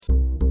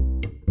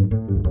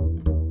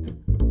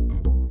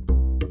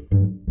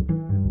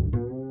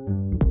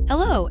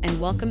Hello, and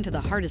welcome to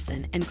the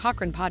Hardison and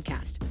Cochran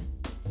podcast.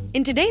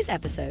 In today's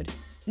episode,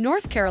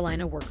 North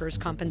Carolina Workers'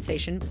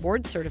 Compensation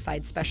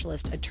Board-Certified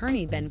Specialist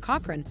Attorney Ben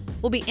Cochran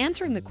will be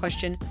answering the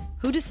question,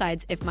 who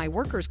decides if my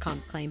workers'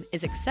 comp claim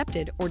is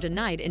accepted or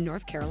denied in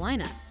North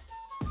Carolina?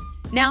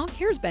 Now,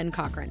 here's Ben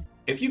Cochran.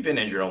 If you've been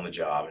injured on the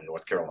job in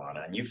North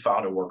Carolina and you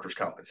filed a workers'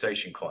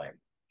 compensation claim,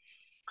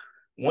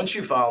 once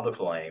you file the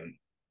claim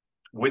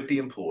with the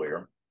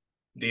employer,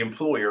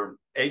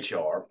 HR,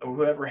 or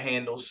whoever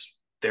handles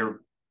their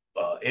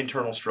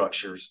internal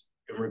structures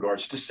in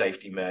regards to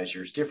safety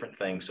measures, different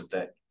things of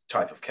that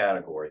type of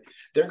category,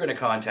 they're going to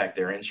contact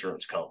their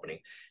insurance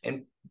company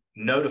and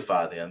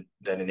notify them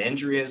that an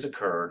injury has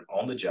occurred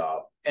on the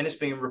job and it's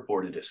being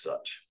reported as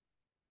such.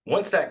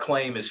 Once that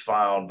claim is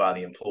filed by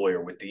the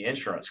employer with the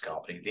insurance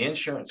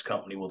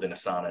company will then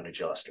assign an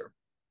adjuster.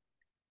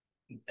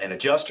 An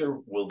adjuster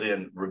will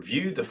then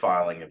review the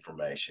filing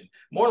information.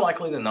 More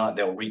likely than not,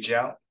 they'll reach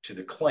out to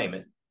the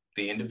claimant,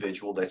 the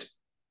individual that's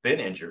been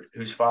injured,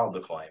 who's filed the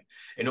claim,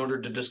 in order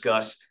to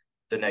discuss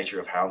the nature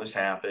of how this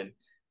happened,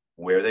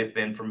 where they've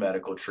been for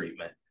medical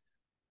treatment,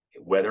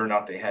 whether or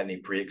not they had any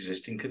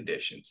pre-existing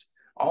conditions,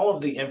 all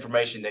of the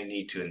information they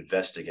need to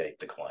investigate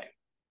the claim.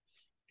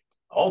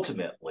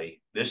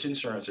 Ultimately, this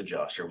insurance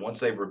adjuster,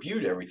 once they've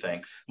reviewed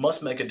everything,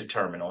 must make a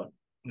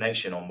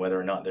determination on whether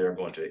or not they're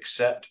going to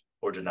accept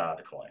or deny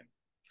the claim.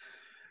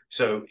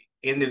 So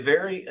in the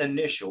very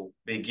initial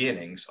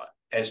beginnings,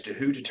 as to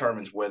who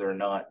determines whether or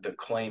not the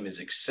claim is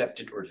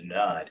accepted or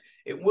denied,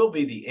 it will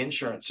be the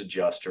insurance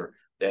adjuster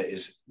that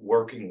is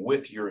working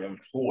with your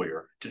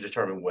employer to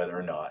determine whether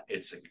or not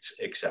it's an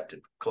accepted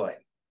claim.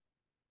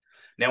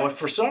 Now, if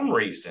for some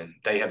reason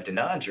they have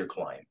denied your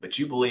claim, but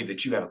you believe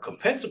that you have a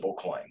compensable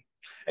claim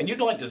and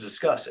you'd like to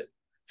discuss it,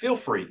 feel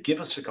free,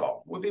 give us a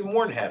call. We'd be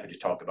more than happy to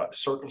talk about the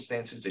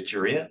circumstances that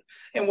you're in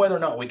and whether or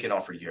not we can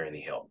offer you any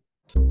help.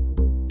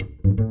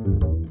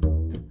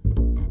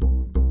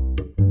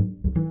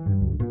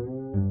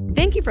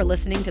 Thank you for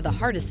listening to the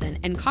Hardison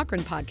and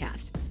Cochran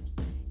podcast.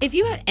 If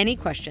you had any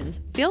questions,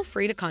 feel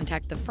free to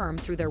contact the firm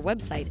through their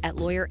website at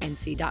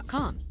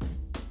lawyernc.com.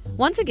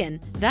 Once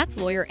again, that's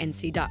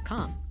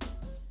lawyernc.com.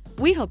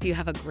 We hope you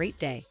have a great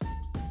day.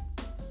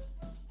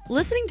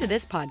 Listening to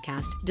this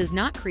podcast does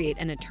not create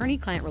an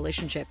attorney-client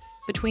relationship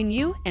between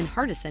you and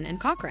Hardison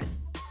and Cochran.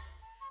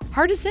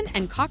 Hardison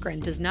and Cochran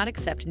does not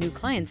accept new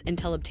clients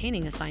until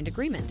obtaining a signed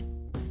agreement.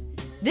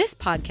 This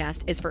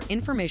podcast is for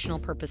informational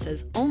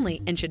purposes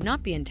only and should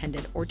not be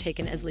intended or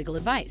taken as legal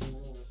advice.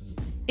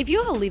 If you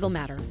have a legal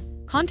matter,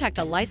 contact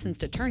a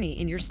licensed attorney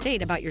in your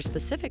state about your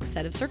specific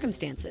set of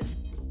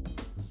circumstances.